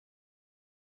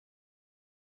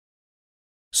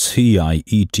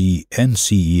CIET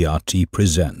NCERT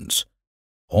presents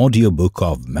Audiobook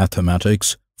of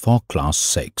Mathematics for Class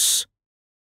 6.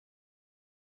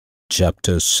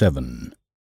 Chapter 7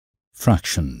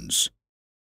 Fractions.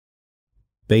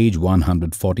 Page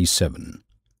 147.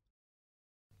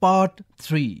 Part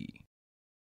 3.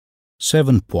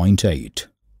 7.8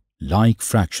 Like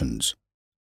fractions.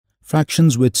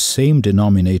 Fractions with same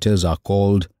denominators are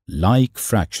called like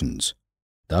fractions.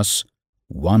 Thus,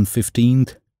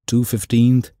 1/15th,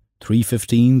 2/15th,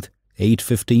 3/15th,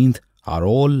 8/15th are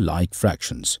all like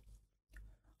fractions.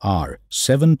 Are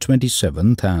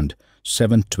 7/27th and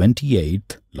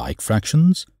 7/28th like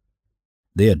fractions?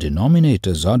 Their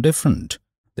denominators are different,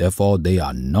 therefore they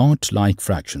are not like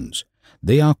fractions.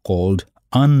 They are called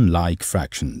unlike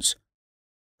fractions.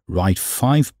 Write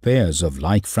 5 pairs of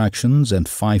like fractions and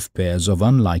 5 pairs of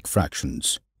unlike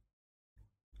fractions.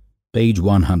 Page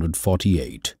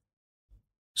 148.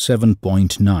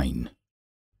 7.9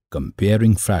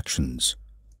 Comparing fractions.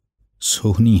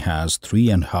 Sohni has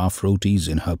 3½ rotis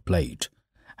in her plate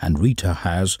and Rita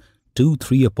has 2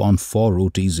 3/4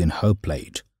 rotis in her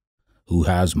plate. Who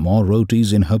has more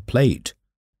rotis in her plate?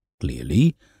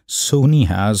 Clearly, Sohni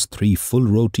has 3 full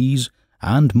rotis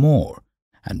and more,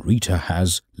 and Rita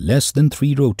has less than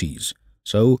 3 rotis,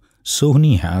 so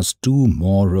Sohni has 2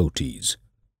 more rotis.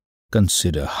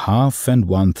 Consider half and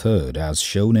 1/3 as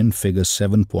shown in figure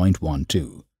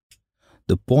 7.12.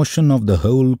 The portion of the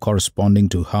whole corresponding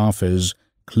to half is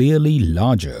clearly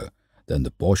larger than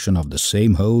the portion of the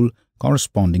same whole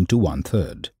corresponding to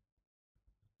 1/3.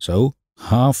 So,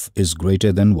 half is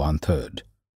greater than 1/3.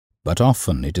 But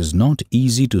often it is not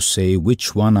easy to say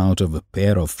which one out of a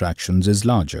pair of fractions is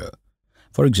larger.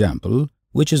 For example,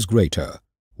 which is greater,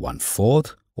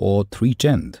 1/4 or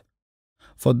 3/10?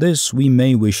 For this, we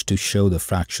may wish to show the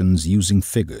fractions using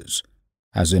figures,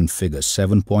 as in figure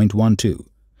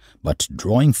 7.12. But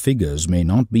drawing figures may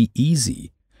not be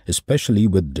easy, especially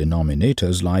with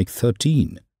denominators like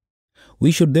 13. We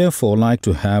should therefore like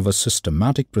to have a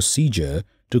systematic procedure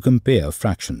to compare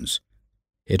fractions.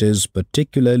 It is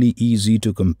particularly easy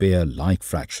to compare like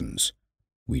fractions.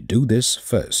 We do this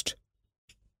first.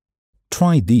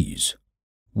 Try these.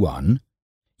 1.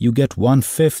 You get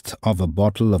 1/5 of a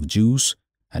bottle of juice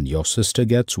and your sister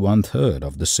gets 1/3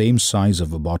 of the same size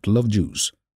of a bottle of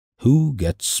juice. Who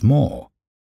gets more?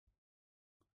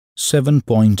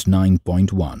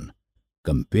 7.9.1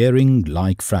 Comparing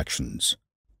like fractions.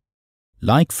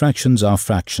 Like fractions are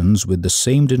fractions with the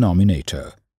same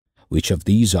denominator. Which of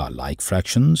these are like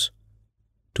fractions?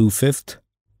 2/5,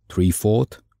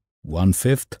 3/4,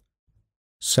 1/5,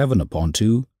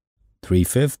 7/2,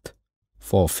 3/5,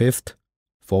 4/5,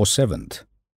 4/7.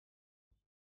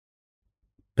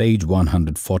 Page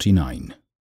 149.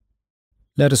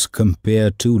 Let us compare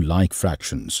 2 like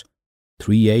fractions,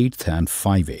 3/8 and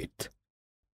 5/8.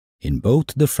 In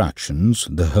both the fractions,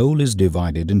 the whole is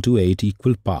divided into 8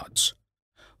 equal parts.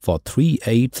 For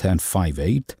 3/8 and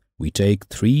 5/8, we take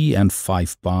 3 and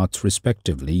 5 parts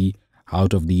respectively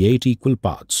out of the 8 equal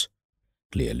parts.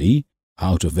 Clearly,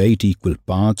 out of 8 equal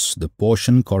parts, the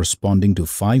portion corresponding to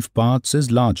 5 parts is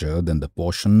larger than the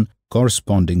portion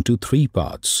corresponding to 3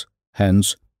 parts.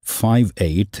 Hence,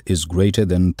 5/8 is greater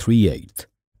than 3/8.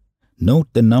 Note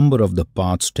the number of the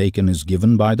parts taken is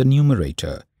given by the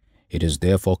numerator. It is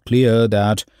therefore clear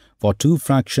that for 2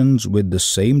 fractions with the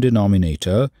same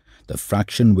denominator, the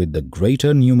fraction with the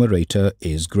greater numerator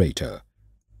is greater.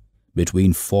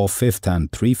 Between 4/5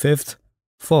 and 3/5,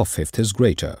 4/5 is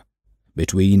greater.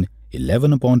 Between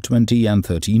 11/20 and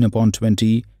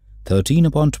 13/20,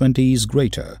 13/20 is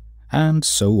greater, and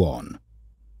so on.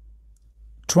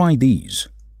 Try these.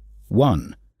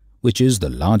 1. Which is the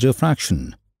larger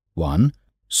fraction? 1.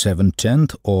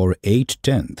 7/10 or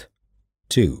 8/10.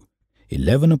 2.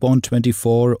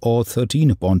 11/24 or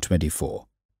 13/24.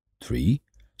 3.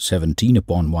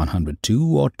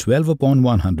 17/102 or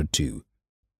 12/102.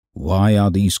 Why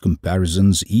are these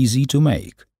comparisons easy to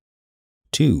make?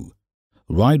 2.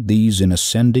 Write these in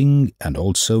ascending and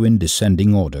also in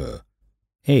descending order.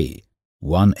 A.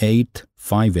 1/8,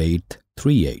 5/8,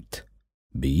 3/8.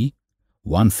 B.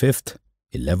 1/5,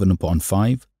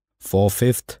 11/5,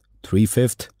 4/5,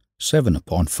 3/5,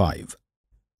 7/5.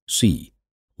 C.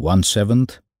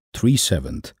 1/7,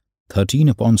 3/7,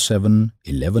 13/7,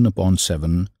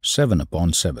 11/7,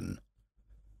 7/7.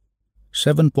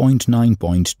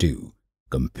 7.9.2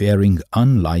 Comparing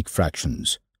unlike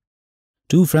fractions.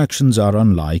 2 fractions are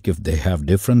unlike if they have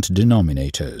different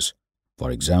denominators. For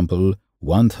example,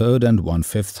 1/3 and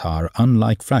 1/5 are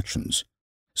unlike fractions.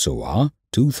 So are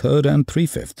 2/3 and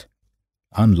 3/5.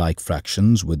 Unlike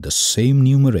fractions with the same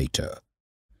numerator.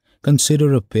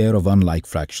 Consider a pair of unlike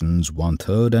fractions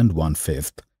 1/3 and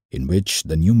 1/5 in which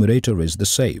the numerator is the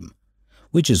same.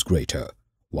 Which is greater,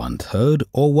 1/3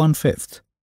 or 1/5?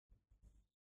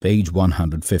 Page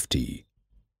 150.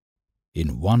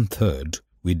 In 1/3,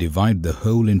 we divide the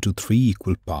whole into 3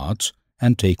 equal parts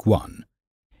and take 1.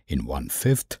 In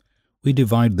 1/5, we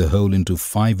divide the whole into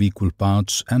 5 equal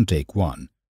parts and take 1.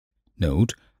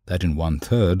 Note that in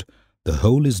 1/3, the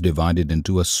whole is divided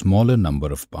into a smaller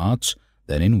number of parts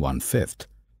than in 1/5.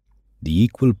 The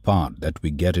equal part that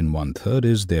we get in 1/3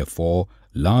 is therefore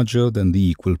larger than the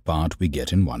equal part we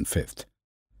get in 1/5.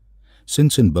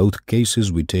 Since in both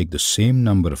cases we take the same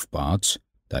number of parts,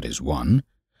 that is 1,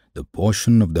 the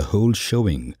portion of the whole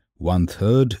showing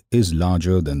 1/3 is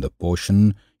larger than the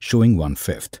portion showing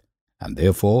 1/5, and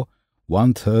therefore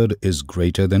 1/3 is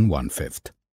greater than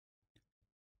 1/5.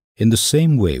 In the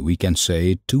same way, we can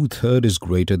say 2/3 is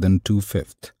greater than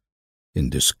 2/5. In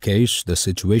this case, the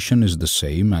situation is the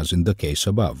same as in the case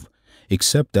above,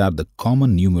 except that the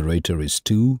common numerator is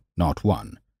 2, not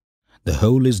 1. The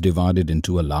whole is divided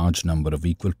into a large number of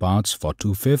equal parts for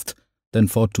 2/5 than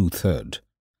for 2/3.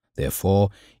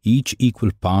 Therefore, each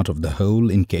equal part of the whole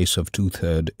in case of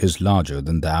 2/3 is larger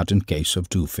than that in case of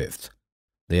 2/5.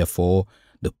 Therefore,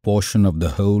 the portion of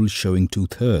the whole showing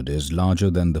 2/3 is larger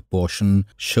than the portion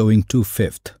showing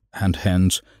 2/5, and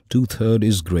hence 2/3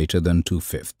 is greater than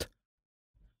 2/5.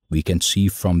 We can see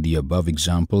from the above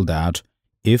example that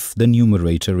if the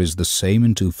numerator is the same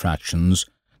in two fractions,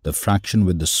 the fraction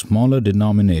with the smaller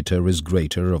denominator is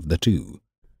greater of the two.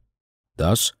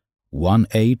 Thus,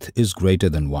 1/8 is greater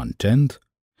than 1/10,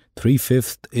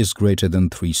 3/5 is greater than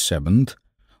 3/7,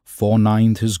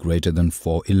 4/9 is greater than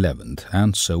 4/11,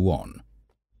 and so on.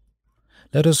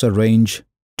 Let us arrange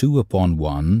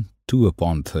 2/1,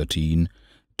 2/13,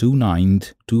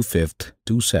 2/9, 2/5,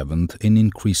 2/7 in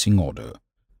increasing order.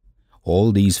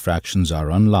 All these fractions are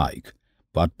unlike,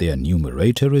 but their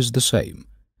numerator is the same.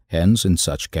 Hence, in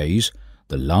such case,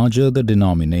 the larger the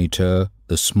denominator,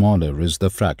 the smaller is the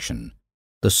fraction.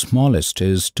 The smallest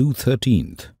is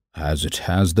 2/13, as it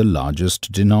has the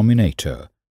largest denominator.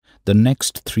 The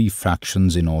next 3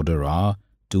 fractions in order are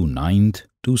 2/9,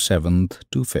 2/7,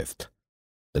 2/5.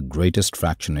 The greatest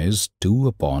fraction is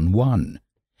 2/1.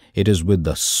 It is with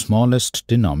the smallest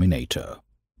denominator.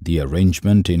 The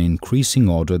arrangement in increasing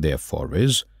order therefore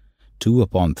is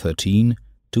 2/13,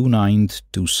 2/9,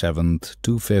 2/7,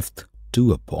 2/5,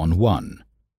 2/1.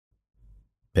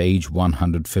 Page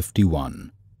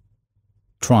 151.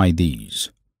 Try these.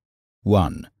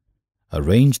 1.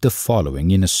 Arrange the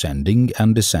following in ascending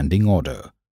and descending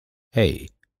order. A.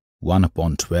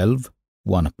 1/12,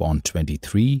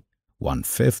 1/23,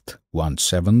 1/5,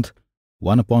 1/7,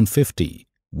 1/50,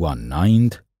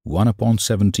 1/9,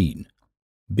 1/17.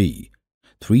 B.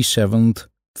 3/7,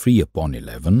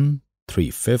 3/11,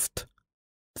 3/5,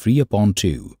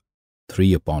 3/2,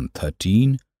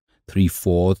 3/13,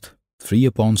 3/4,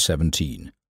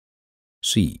 3/17.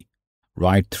 C.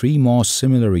 Write 3 more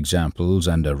similar examples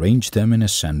and arrange them in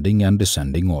ascending and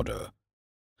descending order.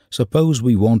 Suppose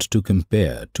we want to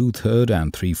compare 2/3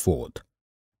 and 3/4.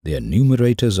 Their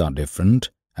numerators are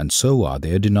different, and so are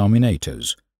their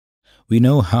denominators. We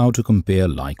know how to compare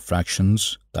like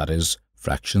fractions, that is,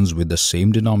 fractions with the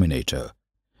same denominator.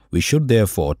 We should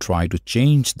therefore try to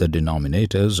change the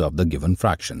denominators of the given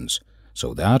fractions,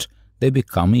 so that they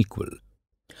become equal.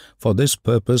 For this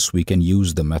purpose, we can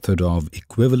use the method of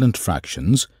equivalent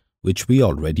fractions, which we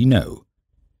already know.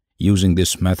 Using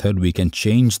this method, we can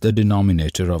change the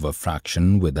denominator of a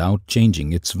fraction without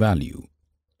changing its value.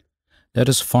 Let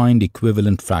us find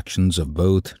equivalent fractions of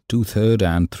both 2/3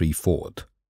 and 3/4.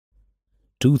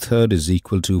 2/3 is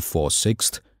equal to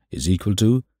 4/6 is equal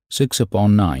to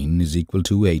 6/9 is equal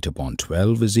to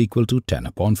 8/12 is equal to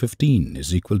 10/15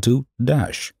 is equal to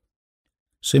dash.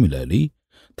 Similarly,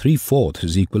 3/4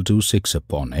 is equal to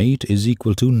 6/8 is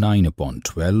equal to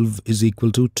 9/12 is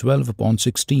equal to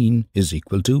 12/16 is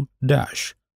equal to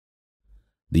dash.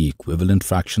 The equivalent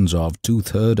fractions of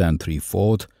 2/3 and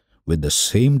 3/4 with the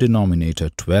same denominator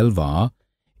 12 are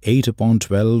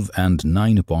 8/12 and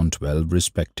 9/12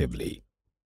 respectively.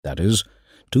 That is,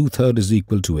 2/3 is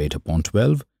equal to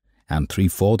 8/12 and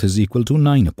 3/4 is equal to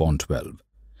 9/12.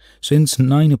 Since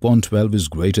 9/12 is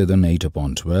greater than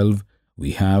 8/12,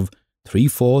 we have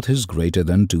 3/4 is greater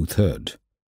than 2/3.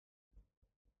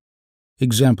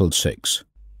 Example 6.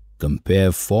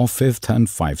 Compare 4/5 and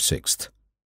 5/6.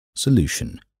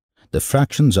 Solution. The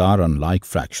fractions are unlike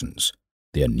fractions.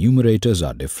 Their numerators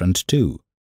are different too.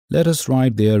 Let us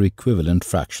write their equivalent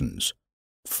fractions.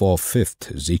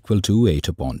 4/5 is equal to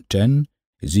 8/10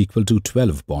 is equal to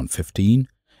 12/15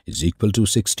 is equal to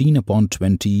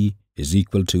 16/20 is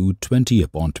equal to 20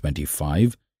 upon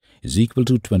 25 is equal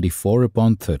to 24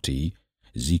 upon 30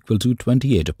 is equal to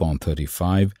 28 upon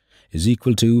 35 is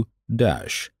equal to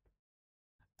dash,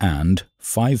 and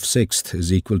 5/6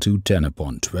 is equal to 10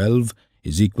 upon 12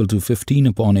 is equal to 15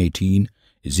 upon 18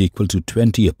 is equal to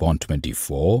 20 upon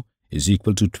 24 is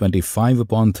equal to 25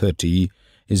 upon 30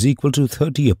 is equal to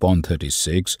 30 upon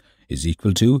 36 is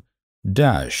equal to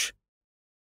dash.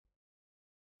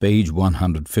 Page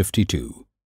 152.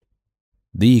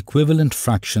 The equivalent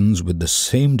fractions with the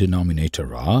same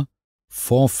denominator are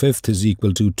 4/5 is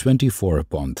equal to 24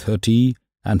 upon 30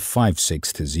 and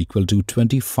 5/6 is equal to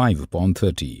 25 upon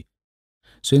 30.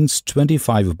 Since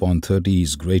 25 upon 30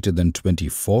 is greater than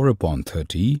 24 upon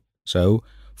 30, so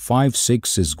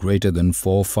 5/6 is greater than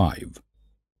 4/5.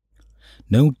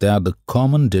 Note that the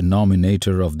common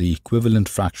denominator of the equivalent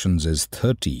fractions is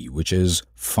 30, which is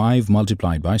 5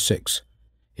 multiplied by 6.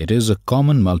 It is a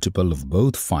common multiple of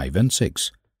both 5 and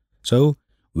 6. So,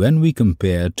 when we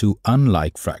compare two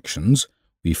unlike fractions,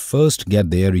 we first get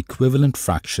their equivalent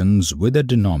fractions with a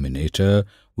denominator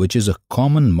which is a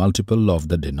common multiple of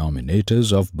the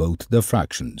denominators of both the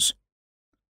fractions.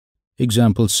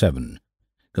 Example 7.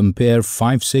 Compare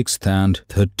 5/6 and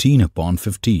 13 upon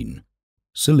 15.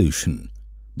 Solution.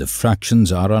 The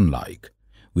fractions are unlike.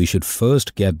 We should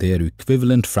first get their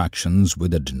equivalent fractions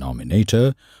with a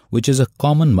denominator which is a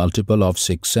common multiple of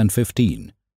 6 and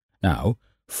 15. Now,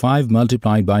 5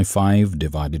 multiplied by 5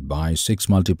 divided by 6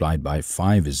 multiplied by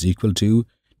 5 is equal to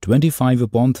 25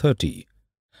 upon 30.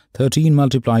 13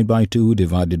 multiplied by 2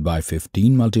 divided by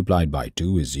 15 multiplied by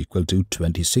 2 is equal to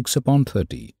 26 upon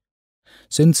 30.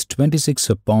 Since 26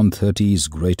 upon 30 is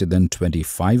greater than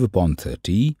 25 upon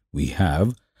 30, we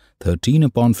have 13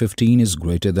 upon 15 is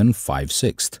greater than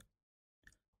 5/6.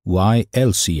 Why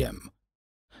LCM?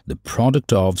 The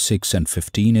product of 6 and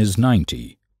 15 is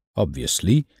 90.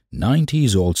 Obviously, 90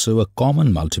 is also a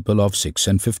common multiple of 6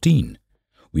 and 15.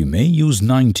 We may use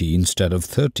 90 instead of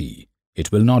 30.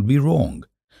 It will not be wrong,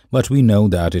 but we know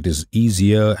that it is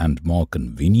easier and more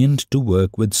convenient to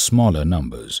work with smaller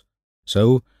numbers.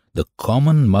 So, the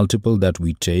common multiple that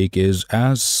we take is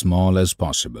as small as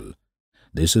possible.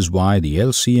 This is why the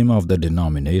LCM of the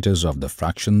denominators of the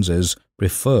fractions is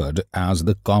preferred as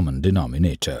the common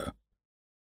denominator.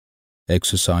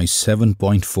 Exercise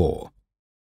 7.4.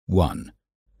 1.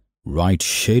 Write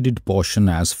shaded portion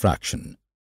as fraction.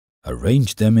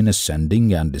 Arrange them in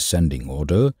ascending and descending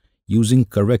order using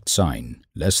correct sign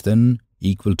less than,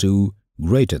 equal to,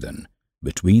 greater than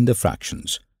between the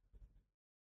fractions.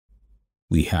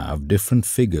 We have different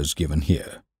figures given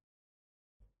here.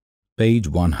 Page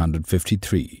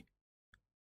 153.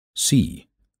 C.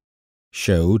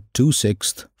 Show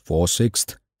 2/6,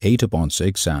 4/6, 8 upon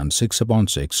 6 and 6 upon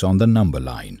 6 on the number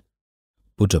line.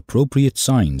 Put appropriate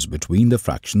signs between the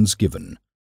fractions given.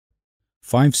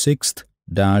 5/6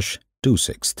 dash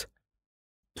 2/6,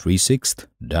 3/6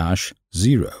 dash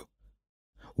 0,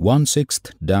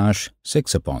 1/6 dash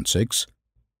 6 upon 6,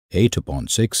 8 upon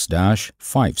 6 dash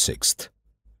 5/6.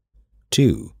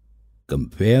 2.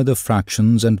 Compare the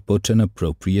fractions and put an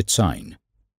appropriate sign.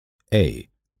 A.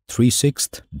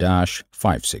 3/6 dash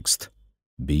 5/6.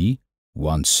 B.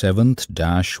 1/7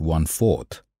 dash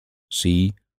 1/4.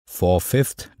 C.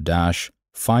 4/5 dash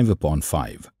 5 upon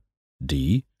 5.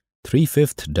 D.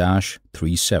 3/5 dash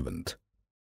 3/7.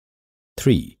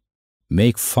 3.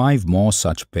 Make 5 more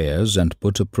such pairs and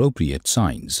put appropriate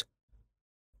signs.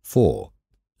 4.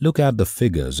 Look at the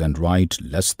figures and write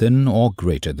less than or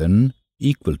greater than,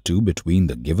 equal to between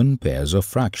the given pairs of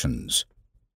fractions.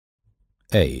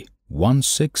 A.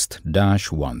 1/6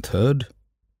 dash 1/3.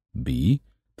 B.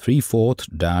 3/4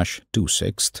 dash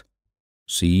 2/6.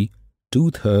 C.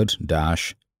 2/3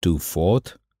 dash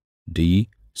 2/4. D.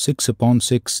 6 upon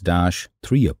 6 dash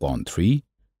 3 upon 3.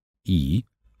 E.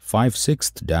 5/6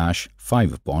 dash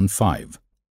 5 upon 5.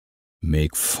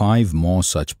 Make 5 more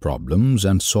such problems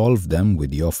and solve them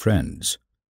with your friends.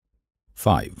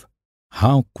 5.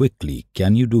 How quickly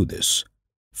can you do this?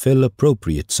 Fill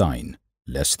appropriate sign,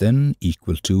 less than,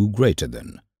 equal to, greater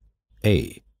than.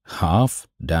 A. Half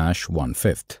dash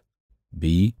 1/5.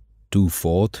 B.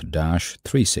 2/4 dash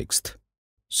 3/6.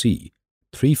 C.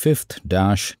 3/5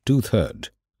 dash 2/3.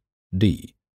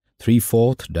 D.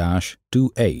 3/4 dash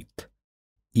 2/8.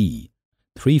 E.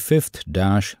 3/5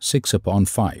 dash 6 upon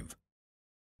 5.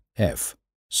 F.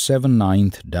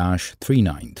 7/9 dash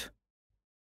 3/9.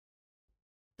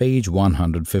 Page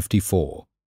 154.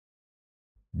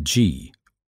 G.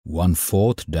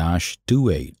 1/4 dash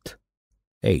 2/8.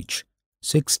 H.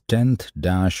 6/10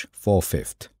 dash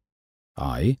 4/5.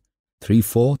 I.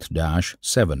 3/4 dash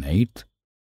 7/8.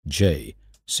 J.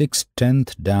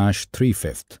 6/10 dash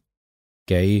 3/5.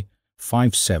 K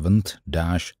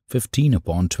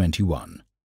 5/7-15/21.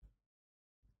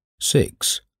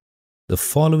 6. The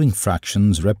following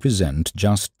fractions represent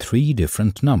just three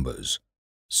different numbers.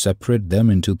 Separate them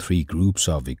into three groups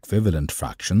of equivalent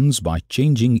fractions by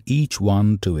changing each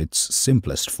one to its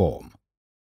simplest form.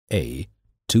 A.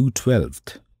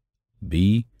 2/12,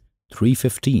 B.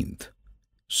 3/15,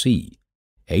 C.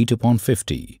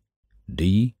 8/50,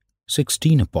 D.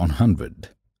 16/100,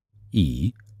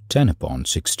 E.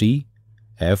 10/60,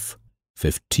 F.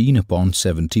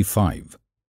 15/75,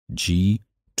 G.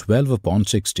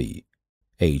 12/60,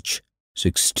 H.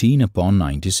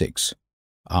 16/96,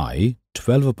 I.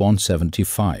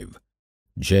 12/75,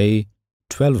 J.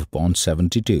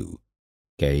 12/72,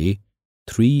 K.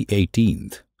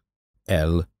 3/18,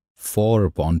 L.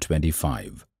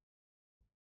 4/25.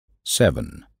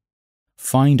 7.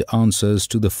 Find answers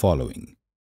to the following.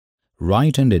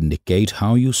 Write and indicate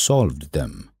how you solved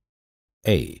them.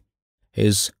 A.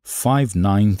 Is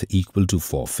 5/9 equal to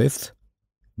 4/5?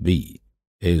 B.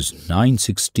 Is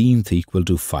 9/16 equal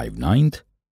to 5/9?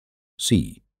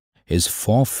 C. Is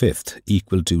 4/5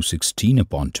 equal to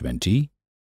 16/20?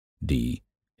 D.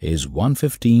 Is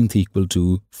 1/15 equal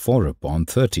to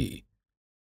 4/30?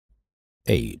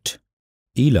 8.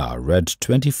 Ela read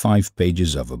 25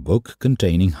 pages of a book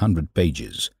containing 100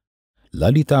 pages.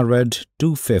 Lalita read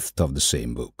 2/5 of the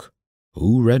same book.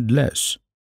 Who read less?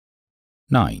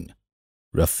 9.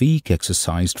 Rafiq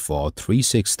exercised for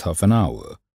 3/6 of an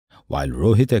hour, while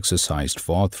Rohit exercised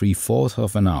for 3/4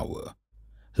 of an hour.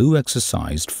 Who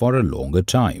exercised for a longer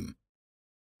time?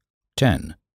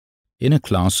 10. In a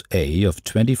class A of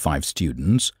 25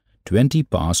 students, 20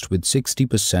 passed with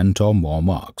 60% or more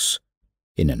marks.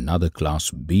 In another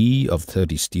class B of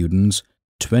 30 students,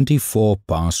 24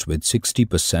 passed with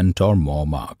 60% or more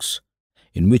marks.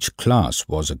 In which class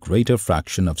was a greater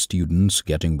fraction of students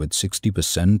getting with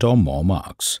 60% or more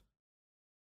marks?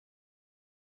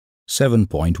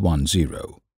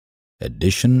 7.10.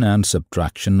 Addition and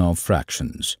subtraction of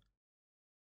fractions.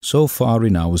 So far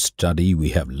in our study we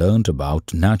have learnt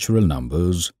about natural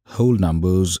numbers, whole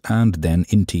numbers and then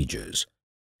integers.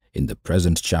 In the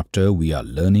present chapter we are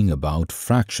learning about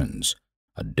fractions,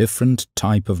 a different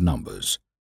type of numbers.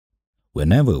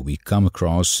 Whenever we come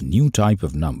across new type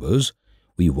of numbers,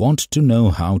 we want to know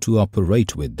how to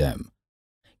operate with them.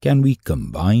 Can we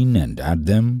combine and add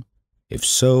them? If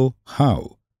so,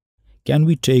 how? Can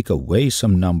we take away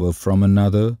some number from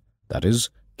another? That is,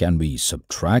 can we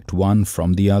subtract one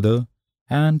from the other?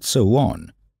 And so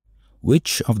on.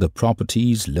 Which of the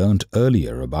properties learnt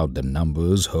earlier about the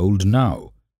numbers hold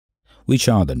now? Which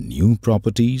are the new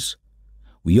properties?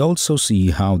 We also see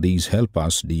how these help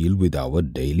us deal with our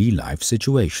daily life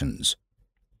situations.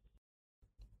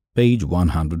 Page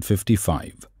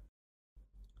 155.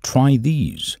 Try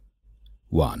these.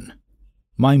 1.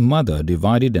 My mother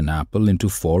divided an apple into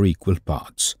 4 equal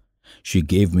parts. She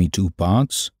gave me 2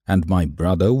 parts and my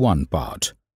brother 1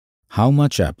 part. How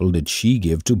much apple did she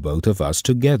give to both of us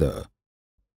together?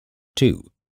 2.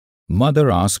 Mother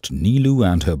asked Neelu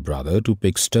and her brother to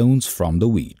pick stones from the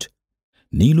wheat.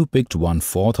 Neelu picked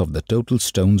 1/4 of the total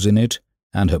stones in it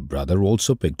and her brother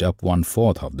also picked up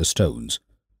 1/4 of the stones.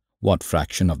 What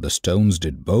fraction of the stones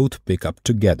did both pick up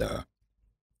together?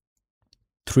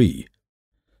 3.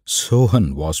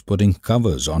 Sohan was putting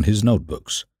covers on his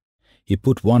notebooks. He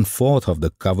put 1/4 of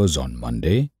the covers on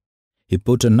Monday. He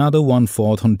put another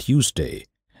 1/4 on Tuesday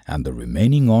and the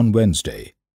remaining on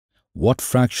Wednesday. What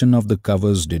fraction of the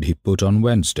covers did he put on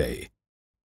Wednesday?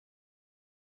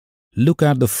 Look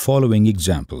at the following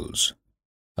examples.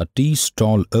 A tea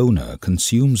stall owner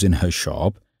consumes in her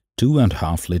shop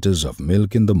 2.5 liters of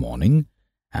milk in the morning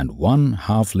and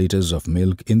 1/2 liters of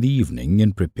milk in the evening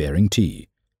in preparing tea.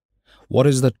 What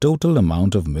is the total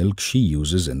amount of milk she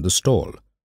uses in the stall?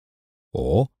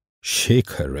 Or,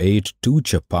 Shekhar ate 2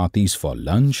 chapatis for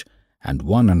lunch and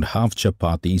 1.5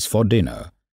 chapatis for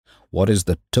dinner. What is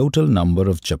the total number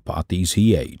of chapatis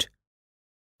he ate?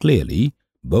 Clearly,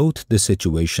 both the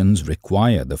situations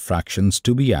require the fractions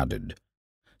to be added.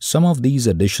 Some of these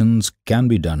additions can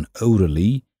be done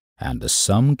orally and the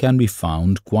sum can be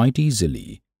found quite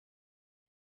easily.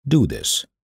 Do this.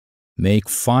 Make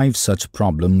 5 such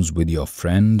problems with your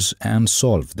friends and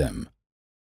solve them.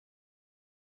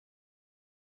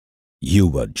 You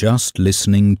were just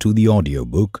listening to the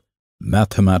audiobook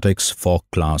Mathematics for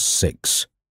Class 6.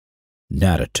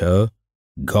 Narrator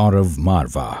Gaurav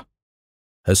Marva.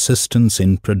 Assistance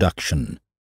in production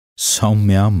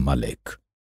Soumya Malik.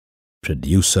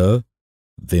 Producer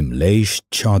Vimlesh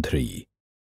Chaudhary.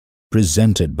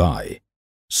 Presented by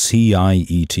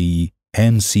CIET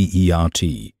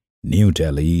NCERT, New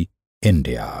Delhi,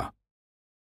 India.